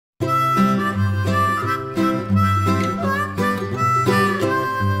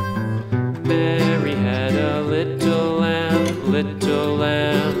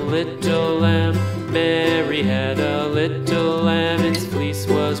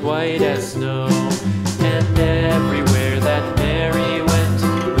was white as snow. And everywhere that Mary went,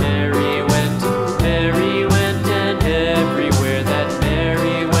 Mary went, Mary went, and everywhere that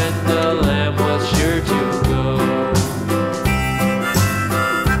Mary went, the lamb was sure to go.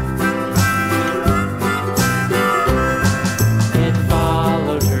 It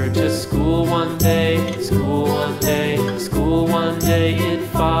followed her to school one day, school one day, school one day. It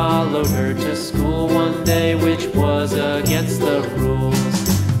followed her to school one day, which was against the rules.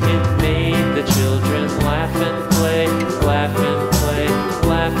 It made the children laugh and play, laugh and play,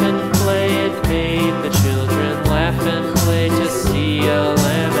 laugh and play. It made the children laugh and play to see a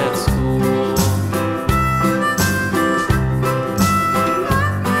lamb at school.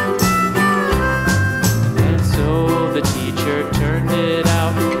 And so the teacher turned it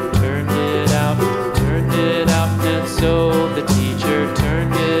out, turned it out, turned it out. And so the teacher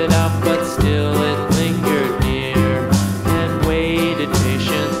turned it out, but still it lingered near and waited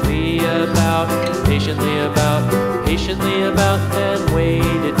patiently about, patiently about, patiently about.